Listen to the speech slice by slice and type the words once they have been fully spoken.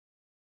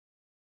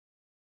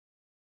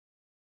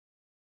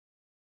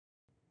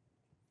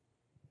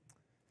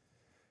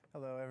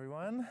Hello,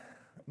 everyone.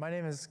 My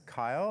name is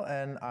Kyle,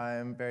 and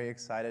I'm very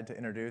excited to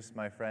introduce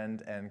my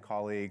friend and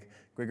colleague,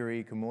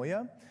 Grigory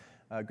Khmulya.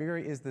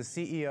 Grigory is the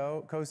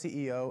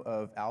co-CEO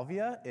of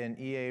Alvia, an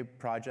EA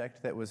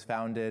project that was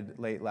founded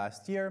late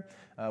last year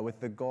with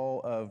the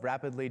goal of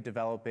rapidly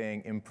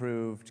developing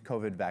improved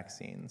COVID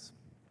vaccines.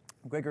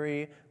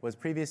 Grigory was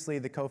previously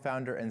the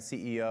co-founder and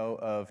CEO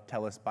of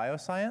Tellus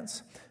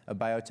Bioscience, a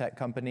biotech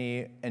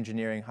company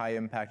engineering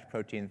high-impact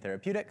protein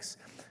therapeutics.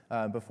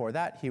 Before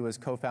that, he was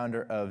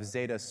co-founder of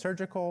Zeta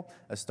Surgical,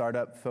 a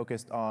startup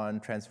focused on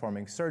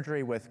transforming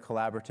surgery with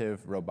collaborative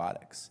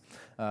robotics.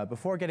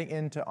 Before getting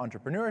into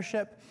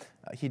entrepreneurship,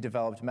 he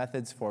developed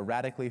methods for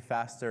radically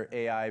faster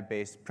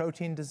AI-based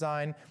protein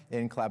design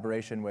in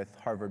collaboration with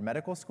Harvard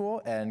Medical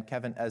School and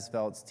Kevin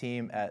Esvelt's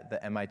team at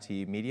the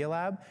MIT Media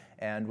Lab,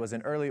 and was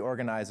an early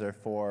organizer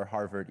for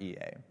Harvard EA.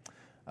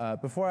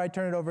 Before I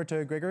turn it over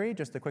to Grigory,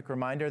 just a quick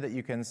reminder that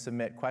you can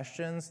submit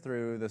questions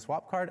through the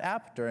Swapcard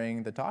app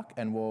during the talk,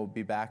 and we'll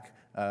be back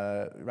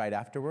right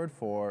afterward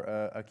for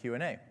a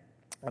Q&A.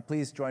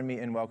 Please join me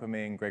in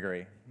welcoming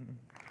Grigory.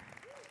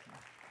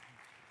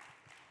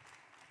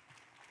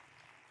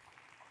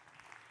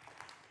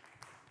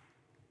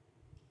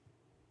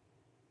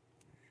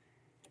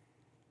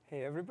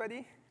 Hey,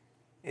 everybody.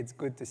 It's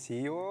good to see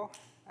you all.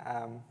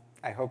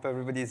 I hope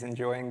everybody's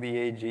enjoying the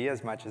AG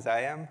as much as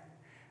I am.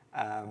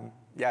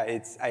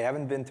 I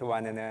haven't been to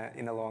one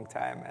in a long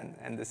time,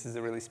 and this is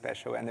a really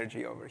special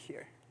energy over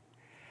here.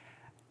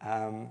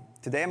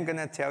 Today I'm going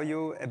to tell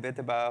you a bit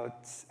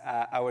about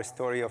our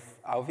story of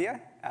Alvia,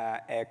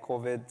 a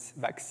COVID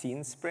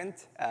vaccine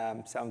sprint,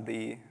 some of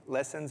the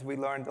lessons we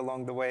learned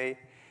along the way,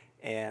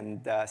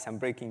 and some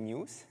breaking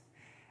news.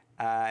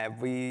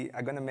 We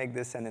are going to make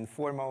this an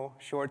informal,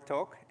 short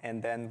talk,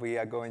 and then we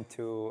are going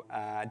to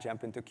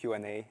jump into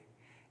Q&A.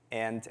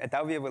 And at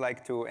Alvia, we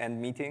like to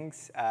end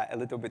meetings a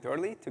little bit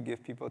early to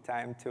give people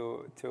time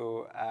to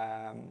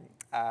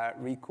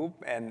recoup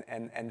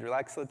and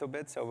relax a little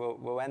bit. So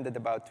we'll end at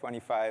about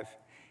 25,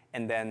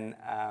 and then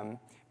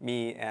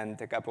me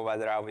and a couple of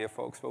other Alvia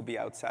folks will be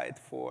outside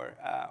for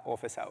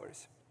office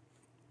hours.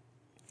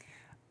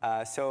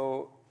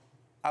 So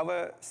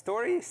our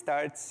story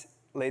starts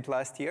late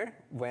last year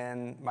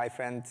when my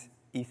friend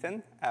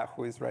Ethan,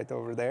 who is right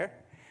over there,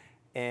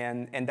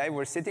 and I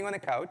were sitting on a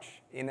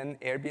couch in an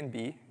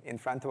Airbnb in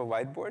front of a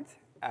whiteboard,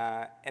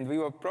 and we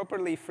were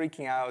properly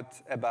freaking out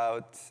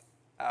about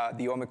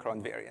the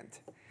Omicron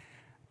variant,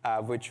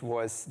 which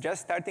was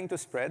just starting to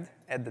spread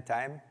at the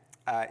time.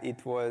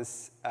 It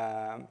was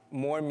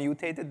more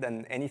mutated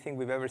than anything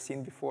we've ever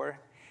seen before.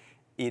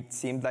 It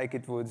seemed like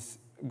it was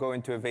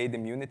going to evade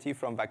immunity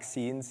from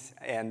vaccines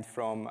and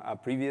from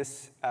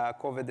previous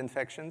COVID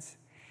infections.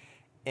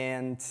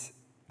 And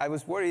I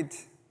was worried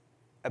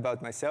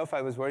about myself.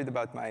 I was worried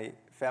about my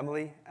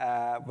family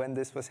when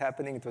this was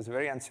happening. It was a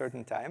very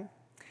uncertain time.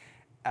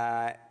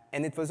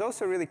 And it was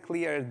also really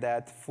clear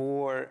that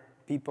for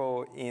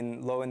people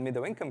in low and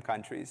middle income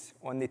countries,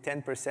 only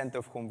 10%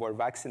 of whom were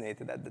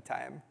vaccinated at the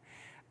time,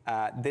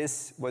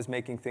 this was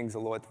making things a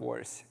lot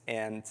worse.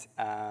 And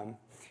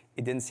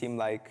it didn't seem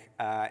like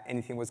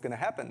anything was going to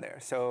happen there.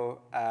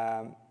 So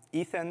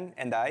Ethan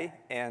and I,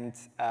 and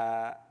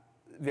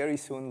very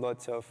soon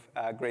lots of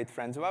great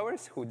friends of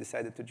ours who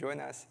decided to join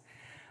us,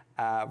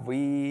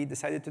 we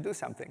decided to do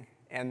something.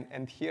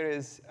 And here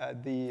is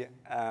the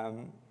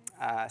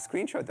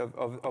screenshot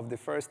of the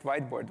first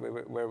whiteboard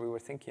where we were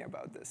thinking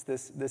about this.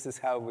 This is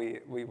how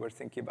we were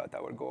thinking about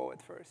our goal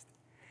at first.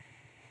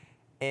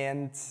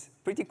 And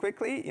pretty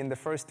quickly, in the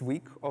first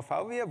week of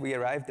Alvia, we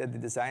arrived at the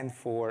design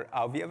for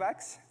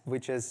AlviaVax,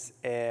 which is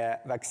a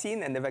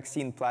vaccine and a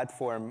vaccine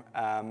platform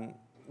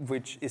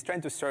which is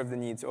trying to serve the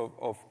needs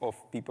of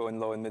people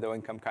in low and middle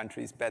income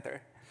countries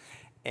better.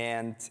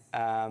 And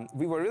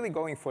we were really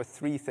going for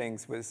three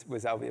things with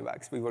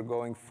AlviaVax. We were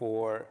going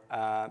for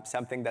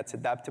something that's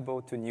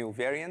adaptable to new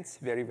variants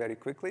very, very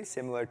quickly,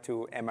 similar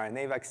to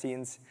mRNA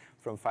vaccines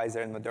from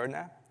Pfizer and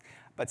Moderna,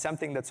 but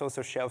something that's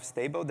also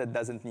shelf-stable, that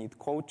doesn't need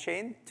cold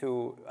chain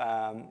to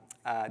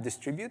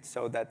distribute,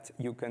 so that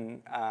you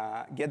can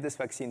get this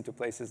vaccine to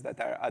places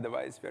that are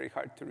otherwise very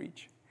hard to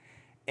reach.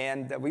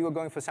 And we were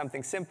going for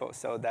something simple,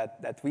 so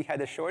that we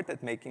had a shot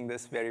at making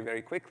this very,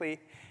 very quickly,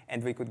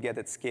 and we could get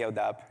it scaled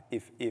up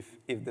if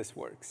this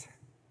works.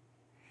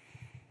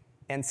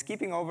 And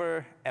skipping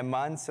over a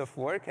month of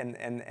work and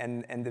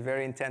the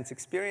very intense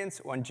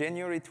experience, on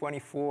January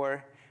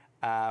 24,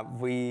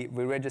 we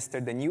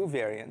registered a new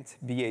variant,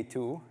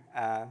 BA2.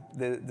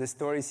 The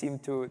story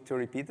seemed to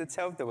repeat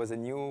itself. There was a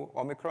new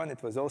Omicron.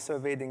 It was also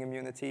evading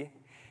immunity.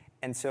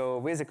 And so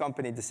we as a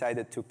company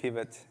decided to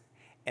pivot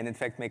and in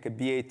fact make a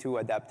BA2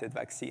 adapted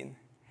vaccine.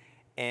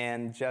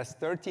 And just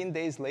 13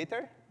 days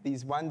later,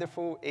 these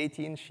wonderful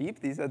 18 sheep,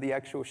 these are the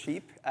actual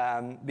sheep,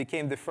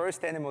 became the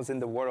first animals in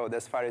the world,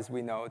 as far as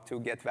we know, to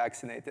get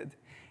vaccinated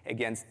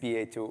against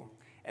BA2.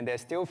 And they're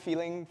still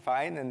feeling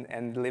fine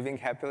and living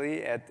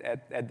happily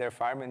at their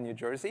farm in New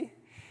Jersey.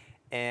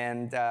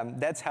 And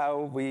that's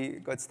how we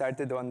got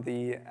started on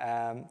the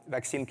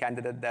vaccine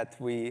candidate that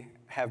we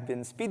have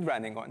been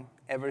speedrunning on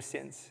ever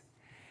since.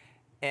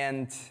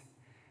 And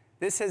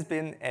this has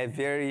been a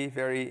very,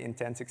 very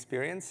intense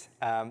experience.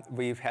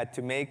 We've had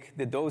to make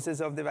the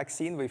doses of the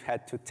vaccine. We've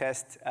had to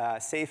test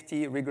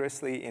safety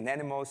rigorously in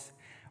animals.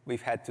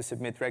 We've had to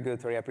submit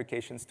regulatory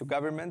applications to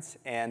governments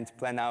and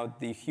plan out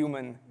the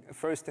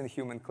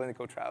first-in-human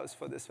clinical trials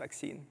for this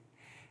vaccine.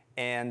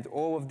 And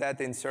all of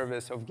that in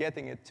service of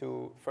getting it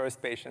to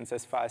first patients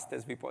as fast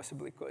as we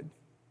possibly could.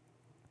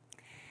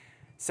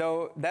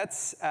 So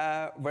that's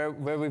where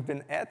we've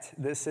been at.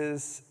 This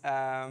is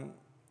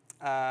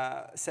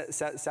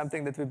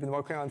something that we've been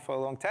working on for a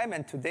long time.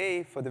 And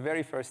today, for the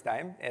very first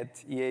time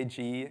at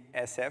EAG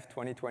SF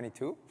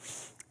 2022,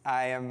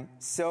 I am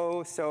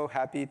so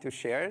happy to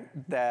share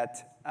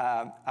that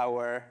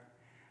our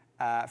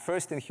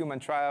first-in-human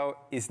trial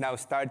is now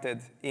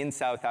started in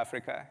South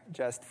Africa,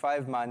 just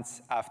 5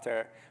 months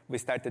after we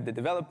started the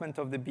development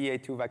of the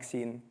BA.2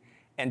 vaccine,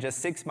 and just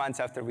 6 months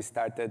after we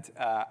started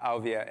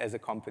Alvia as a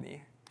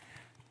company.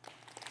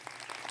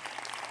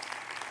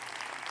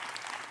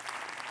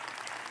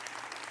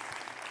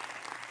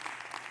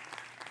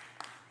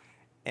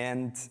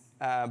 And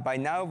by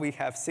now, we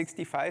have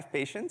 65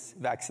 patients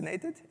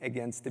vaccinated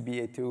against the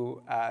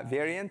BA.2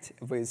 variant,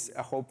 with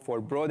a hope for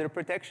broader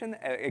protection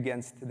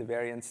against the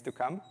variants to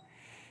come.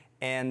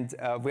 And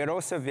we're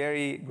also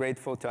very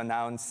grateful to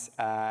announce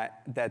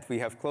that we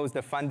have closed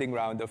a funding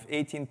round of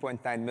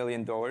 $18.9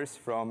 million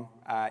from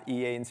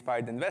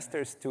EA-inspired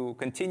investors to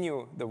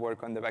continue the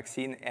work on the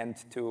vaccine and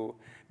to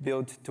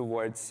build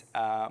towards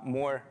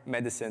more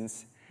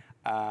medicines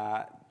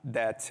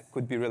that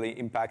could be really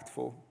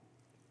impactful.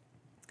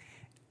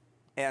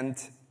 And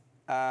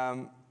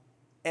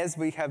as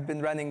we have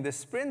been running this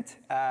sprint,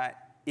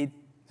 it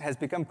has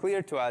become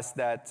clear to us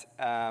that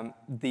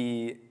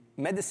the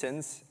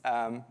medicines,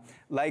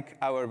 like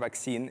our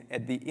vaccine,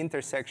 at the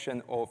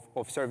intersection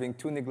of serving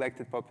two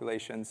neglected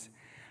populations,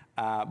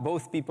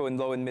 both people in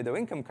low and middle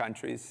income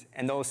countries,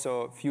 and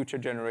also future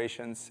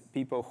generations,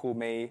 people who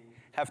may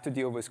have to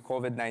deal with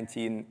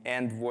COVID-19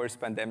 and worse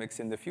pandemics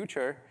in the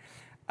future,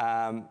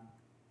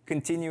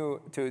 continue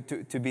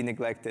to be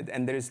neglected.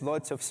 And there's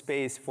lots of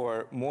space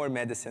for more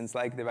medicines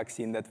like the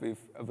vaccine that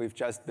we've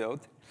just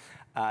built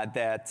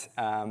that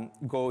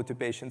go to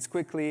patients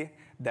quickly,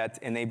 that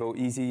enable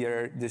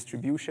easier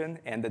distribution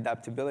and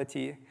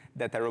adaptability,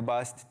 that are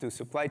robust to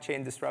supply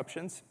chain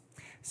disruptions.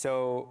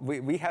 So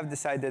we have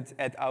decided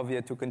at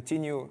Alvia to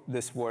continue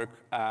this work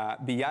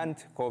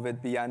beyond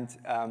COVID, beyond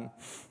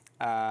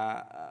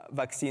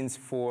vaccines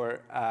for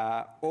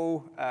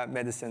all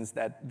medicines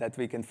that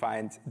we can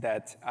find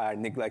that are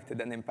neglected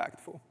and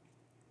impactful.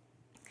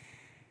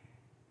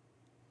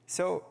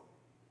 So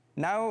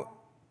now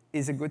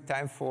is a good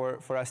time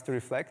for us to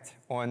reflect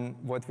on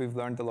what we've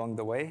learned along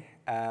the way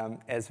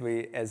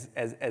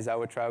as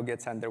our trial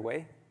gets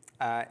underway.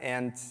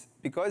 And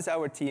because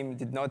our team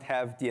did not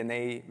have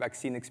DNA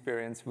vaccine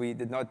experience, we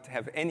did not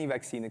have any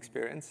vaccine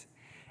experience,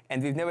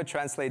 and we've never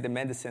translated the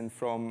medicine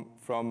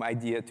from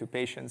idea to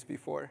patients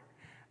before.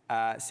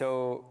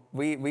 So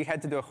we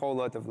had to do a whole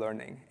lot of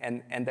learning.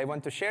 And I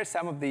want to share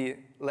some of the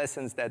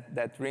lessons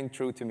that ring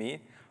true to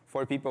me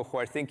for people who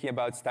are thinking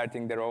about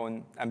starting their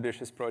own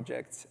ambitious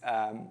projects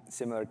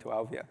similar to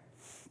Alvia.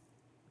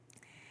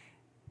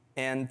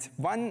 And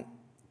one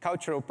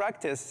cultural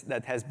practice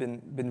that has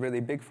been really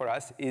big for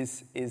us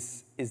is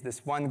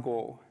this one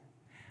goal,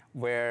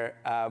 where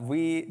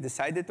we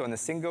decided on a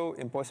single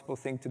impossible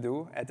thing to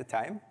do at a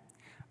time.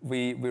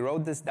 We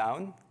wrote this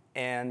down,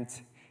 and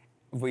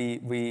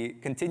we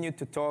continued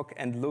to talk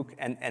and look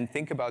and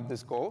think about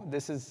this goal.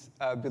 This is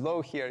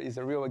below here is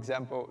a real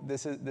example.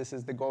 This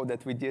is the goal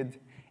that we did,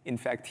 in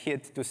fact,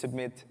 hit to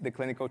submit the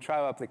clinical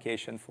trial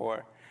application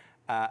for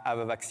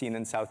our vaccine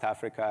in South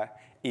Africa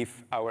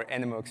if our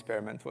animal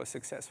experiment was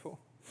successful.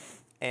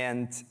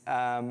 And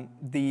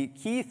the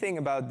key thing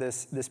about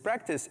this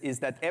practice is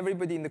that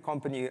everybody in the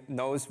company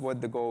knows what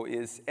the goal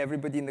is.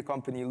 Everybody in the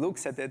company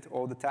looks at it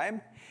all the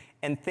time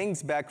and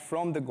thinks back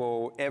from the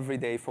goal every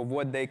day for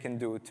what they can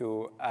do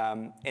to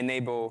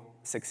enable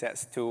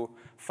success, to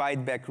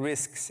fight back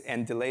risks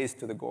and delays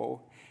to the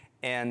goal.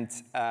 And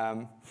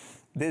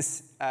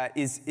this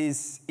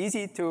is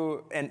easy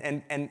to,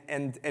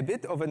 and a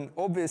bit of an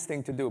obvious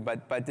thing to do,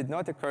 but did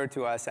not occur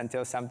to us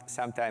until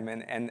some time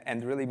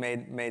and really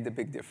made a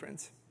big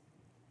difference.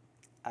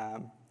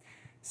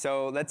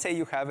 So let's say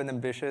you have an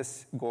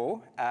ambitious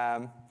goal.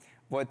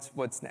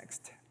 What's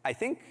next? I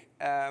think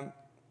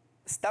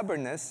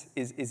stubbornness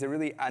is a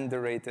really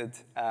underrated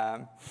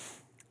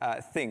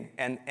thing.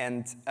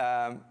 And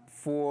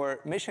for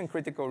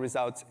mission-critical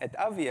results at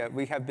Alvia,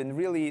 we have been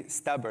really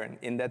stubborn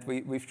in that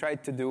we've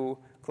tried to do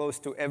close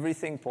to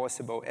everything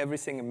possible,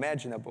 everything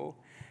imaginable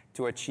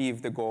to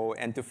achieve the goal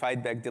and to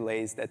fight back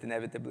delays that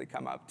inevitably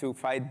come up, to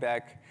fight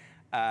back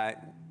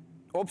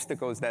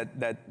obstacles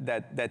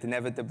that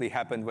inevitably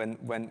happen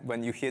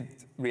when you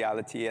hit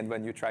reality and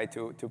when you try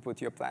to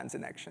put your plans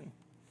in action.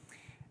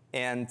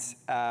 And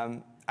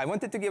I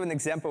wanted to give an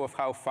example of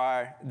how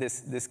far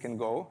this can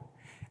go.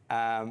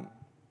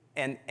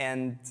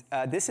 And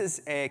this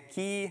is a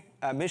key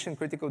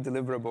mission-critical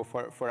deliverable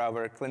for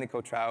our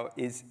clinical trial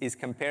is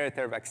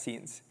comparator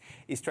vaccines.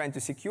 It's trying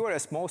to secure a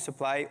small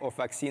supply of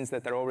vaccines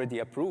that are already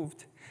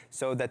approved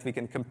so that we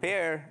can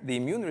compare the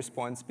immune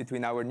response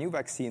between our new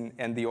vaccine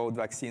and the old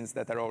vaccines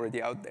that are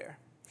already out there.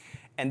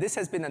 And this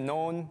has been a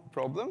known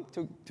problem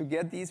to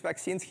get these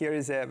vaccines. Here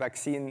is a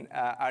vaccine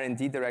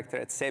R&D director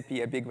at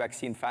CEPI, a big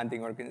vaccine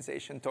funding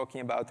organization,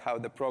 talking about how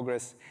the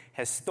progress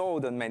has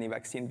stalled on many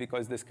vaccines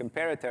because this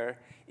comparator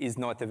is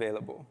not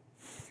available.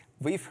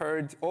 We've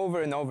heard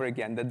over and over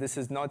again that this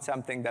is not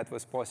something that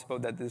was possible,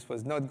 that this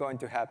was not going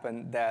to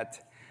happen,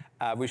 that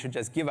we should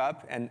just give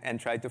up and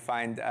try to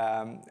find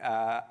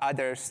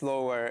other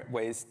slower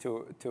ways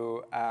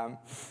to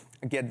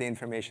get the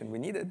information we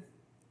needed.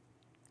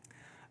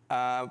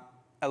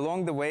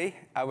 Along the way,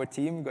 our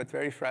team got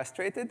very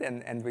frustrated,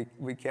 and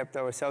we kept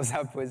ourselves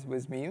up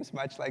with memes,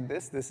 much like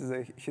this. This is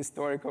a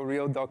historical,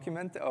 real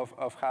document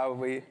of how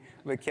we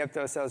kept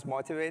ourselves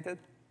motivated.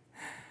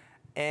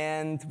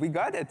 And we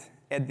got it.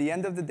 At the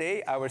end of the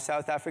day, our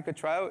South Africa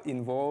trial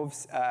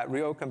involves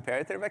real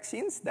comparator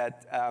vaccines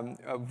that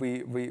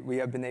we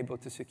have been able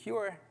to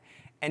secure.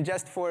 And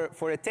just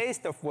for a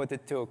taste of what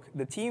it took,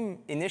 the team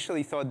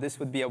initially thought this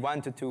would be a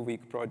 1 to 2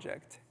 week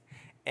project.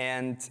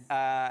 And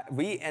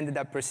we ended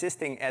up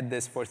persisting at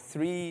this for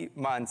 3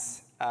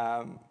 months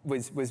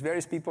with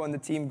various people on the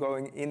team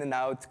going in and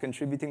out,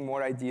 contributing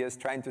more ideas,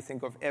 trying to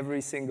think of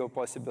every single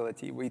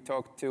possibility. We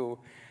talked to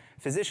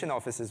physician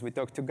offices, we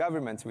talked to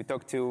governments, we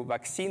talked to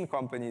vaccine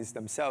companies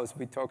themselves,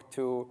 we talked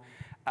to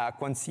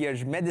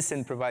concierge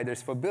medicine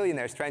providers for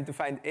billionaires, trying to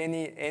find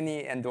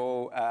any and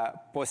all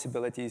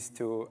possibilities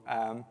to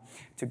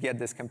get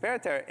this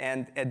comparator.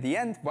 And at the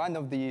end, one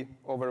of the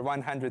over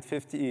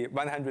 160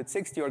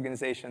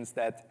 organizations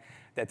that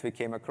we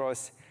came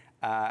across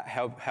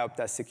helped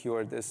us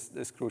secure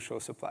this crucial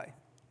supply.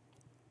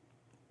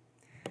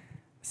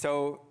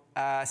 So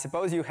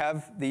suppose you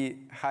have the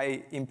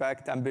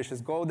high-impact,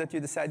 ambitious goal that you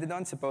decided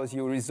on. Suppose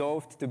you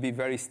resolved to be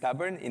very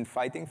stubborn in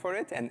fighting for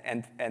it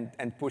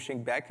and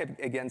pushing back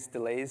against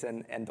delays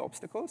and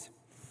obstacles.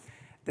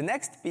 The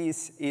next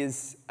piece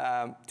is,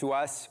 to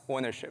us,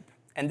 ownership.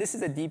 And this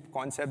is a deep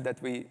concept that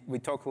we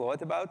talk a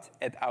lot about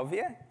at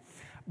Alvia.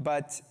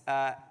 But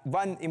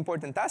one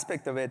important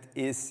aspect of it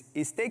is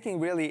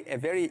taking really a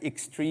very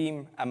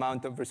extreme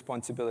amount of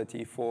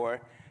responsibility for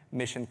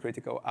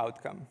mission-critical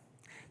outcome.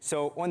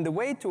 So on the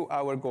way to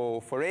our goal,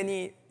 for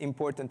any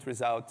important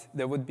result,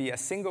 there would be a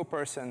single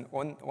person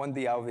on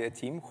the Alvia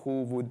team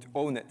who would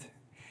own it.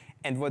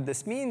 And what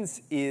this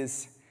means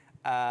is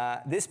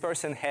this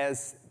person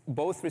has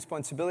both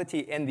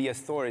responsibility and the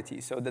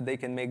authority so that they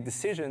can make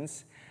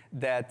decisions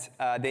that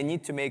they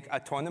need to make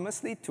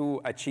autonomously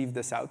to achieve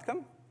this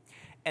outcome.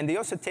 And they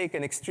also take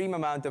an extreme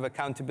amount of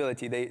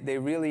accountability. They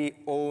really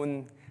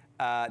own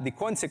the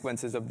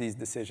consequences of these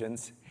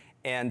decisions.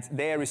 And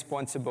they are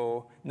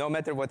responsible, no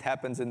matter what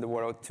happens in the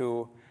world,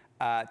 to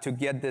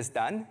get this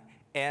done.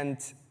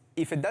 And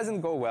if it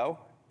doesn't go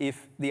well,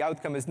 if the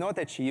outcome is not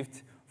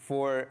achieved,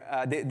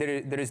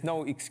 there is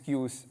no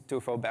excuse to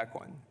fall back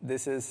on.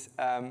 This is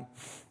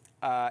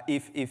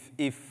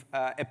if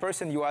a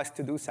person you asked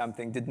to do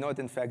something did not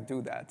in fact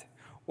do that,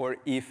 or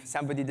if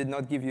somebody did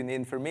not give you the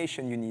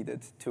information you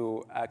needed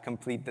to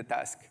complete the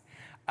task,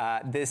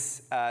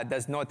 this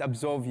does not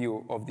absolve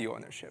you of the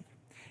ownership.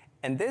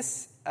 And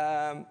this,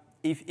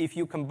 if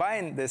you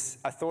combine this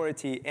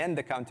authority and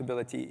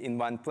accountability in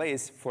one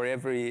place for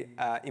every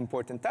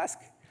important task,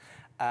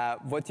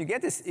 what you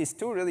get is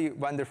two really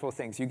wonderful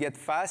things. You get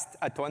fast,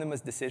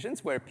 autonomous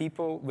decisions where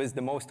people with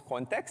the most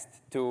context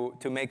to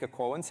make a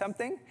call on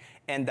something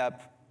end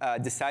up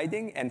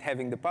deciding and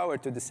having the power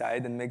to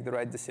decide and make the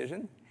right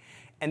decision.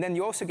 And then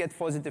you also get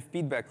positive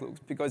feedback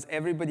loops because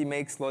everybody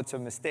makes lots of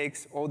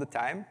mistakes all the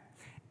time.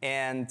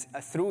 And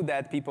through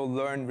that, people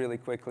learn really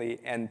quickly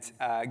and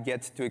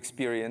get to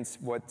experience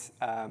what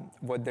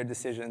their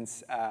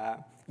decisions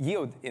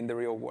yield in the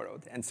real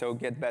world, and so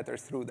get better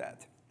through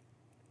that.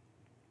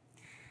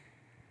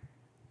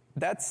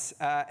 That's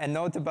a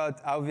note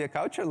about Alvia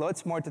culture.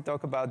 Lots more to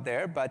talk about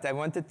there, but I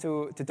wanted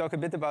to talk a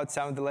bit about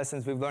some of the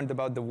lessons we've learned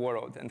about the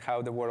world and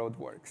how the world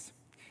works.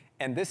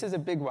 And this is a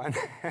big one.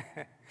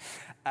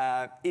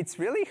 It's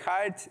really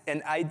hard,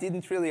 and I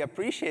didn't really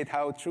appreciate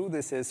how true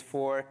this is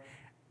for,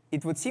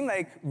 it would seem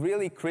like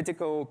really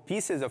critical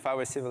pieces of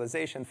our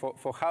civilization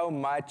for how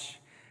much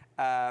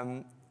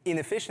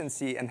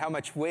inefficiency and how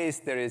much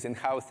waste there is in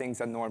how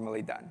things are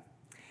normally done.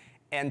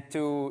 And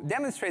to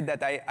demonstrate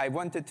that, I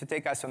wanted to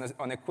take us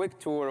on a quick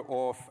tour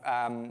of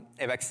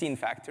a vaccine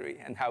factory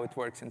and how it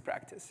works in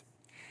practice.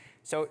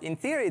 So in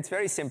theory, it's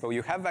very simple.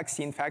 You have a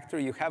vaccine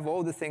factory. You have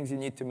all the things you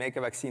need to make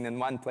a vaccine in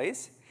one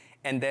place.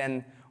 And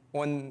then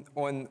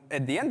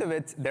at the end of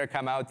it, there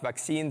come out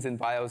vaccines and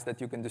vials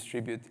that you can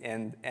distribute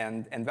and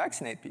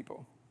vaccinate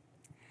people.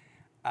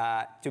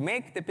 To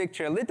make the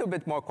picture a little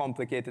bit more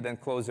complicated and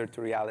closer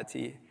to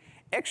reality,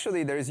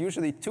 Actually, there is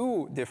usually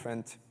two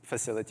different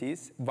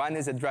facilities. One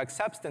is a drug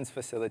substance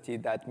facility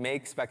that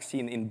makes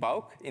vaccine in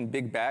bulk, in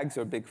big bags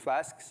or big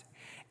flasks.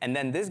 And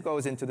then this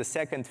goes into the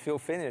second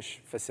fill-finish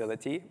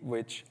facility,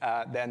 which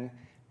then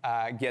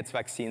gets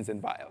vaccines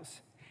in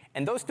vials.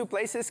 And those two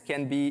places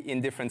can be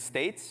in different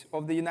states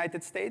of the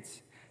United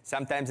States.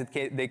 Sometimes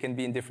they can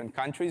be in different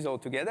countries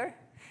altogether.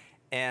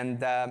 And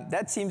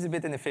that seems a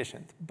bit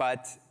inefficient.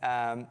 But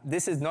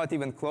this is not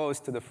even close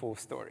to the full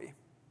story.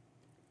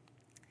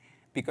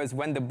 Because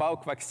when the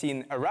bulk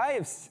vaccine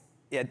arrives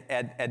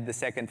at the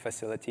second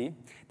facility,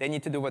 they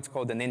need to do what's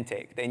called an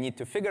intake. They need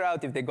to figure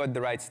out if they got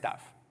the right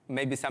stuff.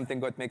 Maybe something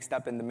got mixed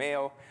up in the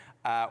mail,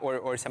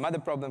 or some other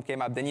problem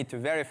came up. They need to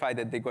verify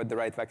that they got the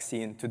right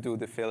vaccine to do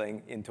the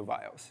filling into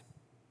vials.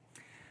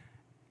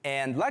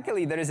 And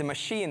luckily, there is a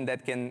machine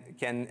that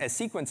a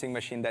sequencing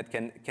machine that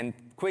can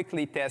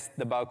quickly test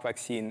the bulk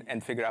vaccine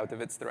and figure out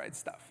if it's the right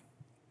stuff.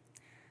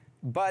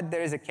 But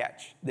there is a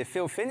catch. The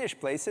fill-finish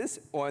places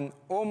on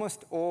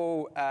almost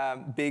all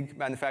big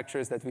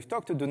manufacturers that we've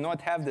talked to do not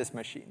have this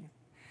machine.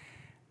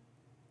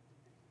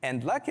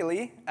 And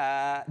luckily,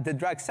 the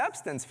drug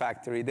substance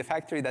factory, the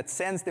factory that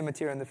sends the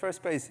material in the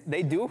first place,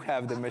 they do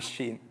have the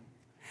machine.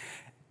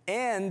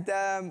 And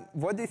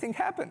what do you think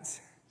happens?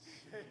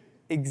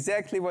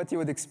 Exactly what you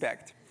would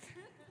expect.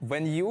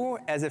 When you,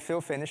 as a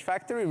fill-finish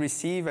factory,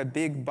 receive a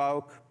big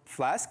bulk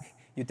flask,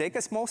 you take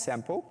a small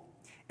sample,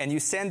 and you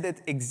send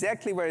it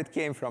exactly where it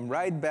came from,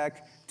 right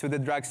back to the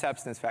drug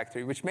substance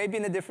factory, which may be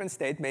in a different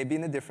state, maybe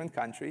in a different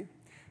country.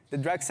 The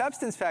drug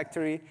substance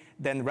factory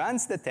then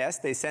runs the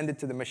test. They send it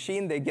to the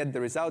machine. They get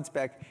the results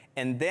back.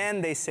 And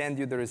then they send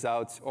you the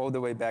results all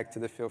the way back to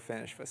the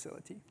fill-finish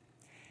facility.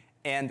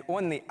 And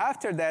only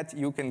after that,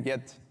 you can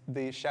get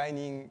the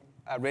shining,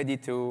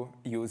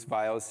 ready-to-use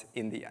vials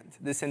in the end.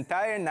 This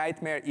entire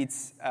nightmare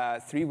eats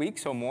 3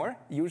 weeks or more,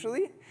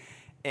 usually.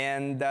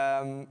 And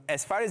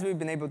as far as we've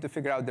been able to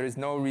figure out, there is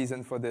no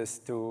reason for this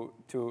to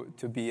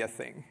be a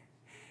thing.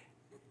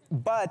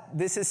 But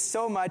this is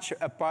so much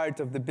a part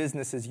of the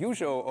business as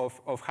usual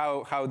of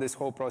how this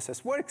whole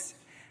process works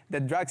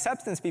that drug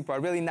substance people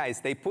are really nice.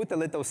 They put a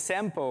little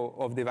sample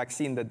of the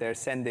vaccine that they're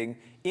sending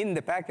in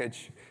the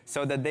package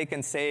so that they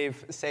can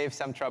save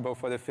some trouble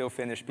for the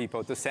fill-finish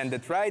people to send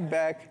it right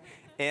back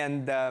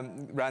and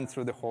run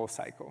through the whole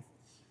cycle.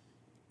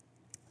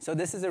 So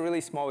this is a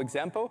really small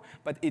example,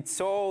 but it's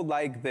all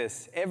like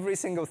this. Every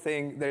single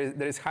thing,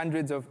 there's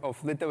hundreds of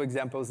little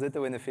examples,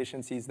 little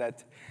inefficiencies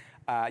that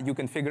you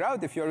can figure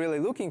out if you're really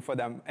looking for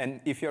them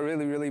and if you're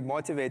really, really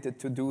motivated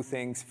to do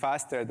things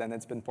faster than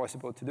it's been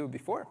possible to do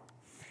before.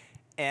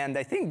 And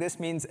I think this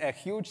means a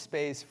huge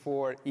space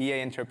for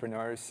EA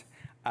entrepreneurs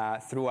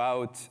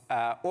throughout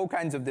all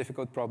kinds of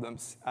difficult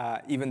problems,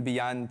 even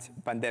beyond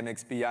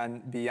pandemics,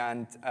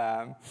 beyond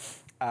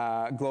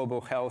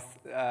global health.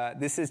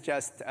 This is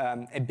just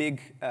a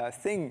big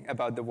thing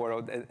about the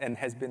world and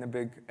has been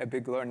a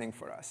big learning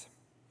for us.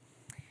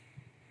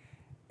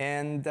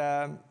 And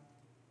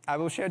I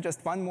will share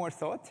just one more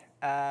thought.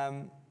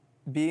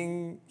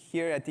 Being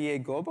here at EA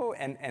Global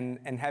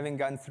and having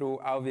gone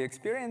through Alvia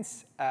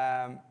experience,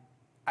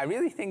 I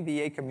really think the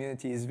EA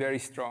community is very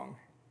strong.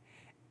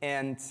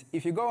 And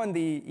if you go on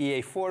the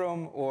EA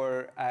forum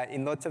or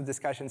in lots of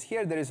discussions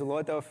here, there is a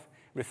lot of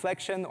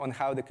reflection on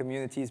how the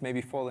community is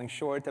maybe falling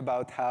short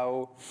about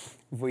how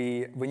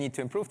we need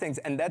to improve things.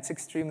 And that's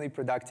extremely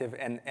productive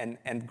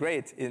and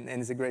great and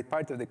is a great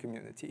part of the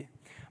community.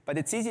 But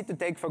it's easy to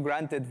take for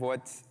granted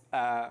what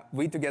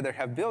we together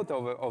have built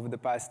over the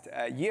past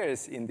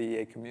years in the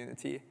EA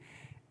community.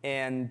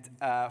 And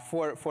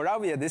for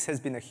Alvia, this has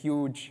been a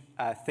huge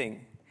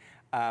thing.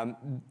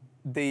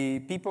 The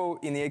people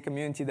in the EA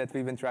community that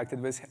we've interacted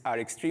with are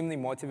extremely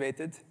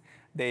motivated.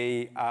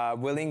 They are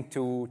willing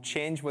to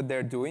change what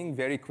they're doing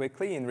very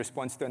quickly in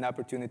response to an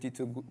opportunity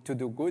to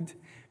do good.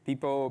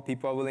 People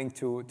are willing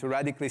to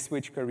radically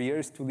switch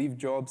careers, to leave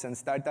jobs and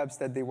startups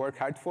that they work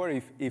hard for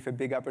if a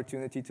big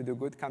opportunity to do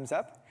good comes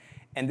up.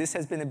 And this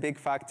has been a big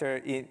factor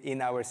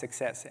in our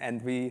success.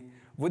 And we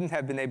wouldn't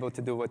have been able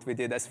to do what we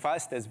did as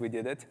fast as we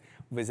did it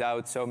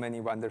without so many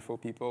wonderful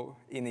people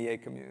in the EA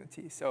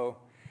community. So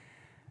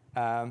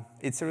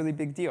it's a really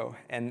big deal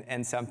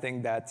and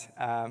something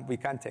that we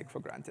can't take for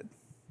granted.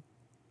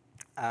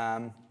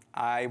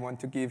 I want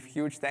to give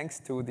huge thanks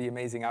to the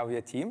amazing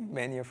Alvia team,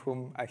 many of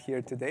whom are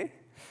here today,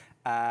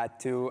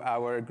 to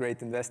our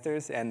great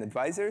investors and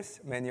advisors,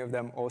 many of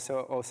them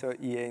also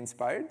EA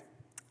inspired.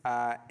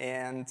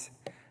 And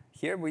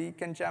here we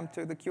can jump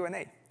to the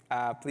Q&A.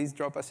 Please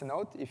drop us a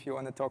note if you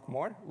want to talk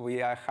more.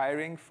 We are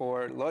hiring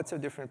for lots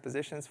of different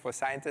positions, for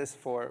scientists,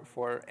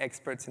 for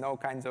experts in all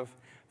kinds of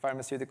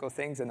pharmaceutical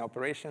things and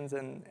operations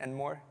and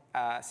more.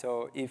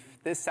 So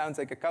if this sounds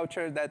like a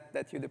culture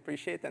that you'd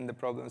appreciate and the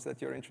problems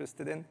that you're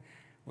interested in,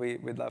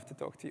 we'd love to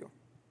talk to you.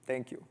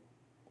 Thank you.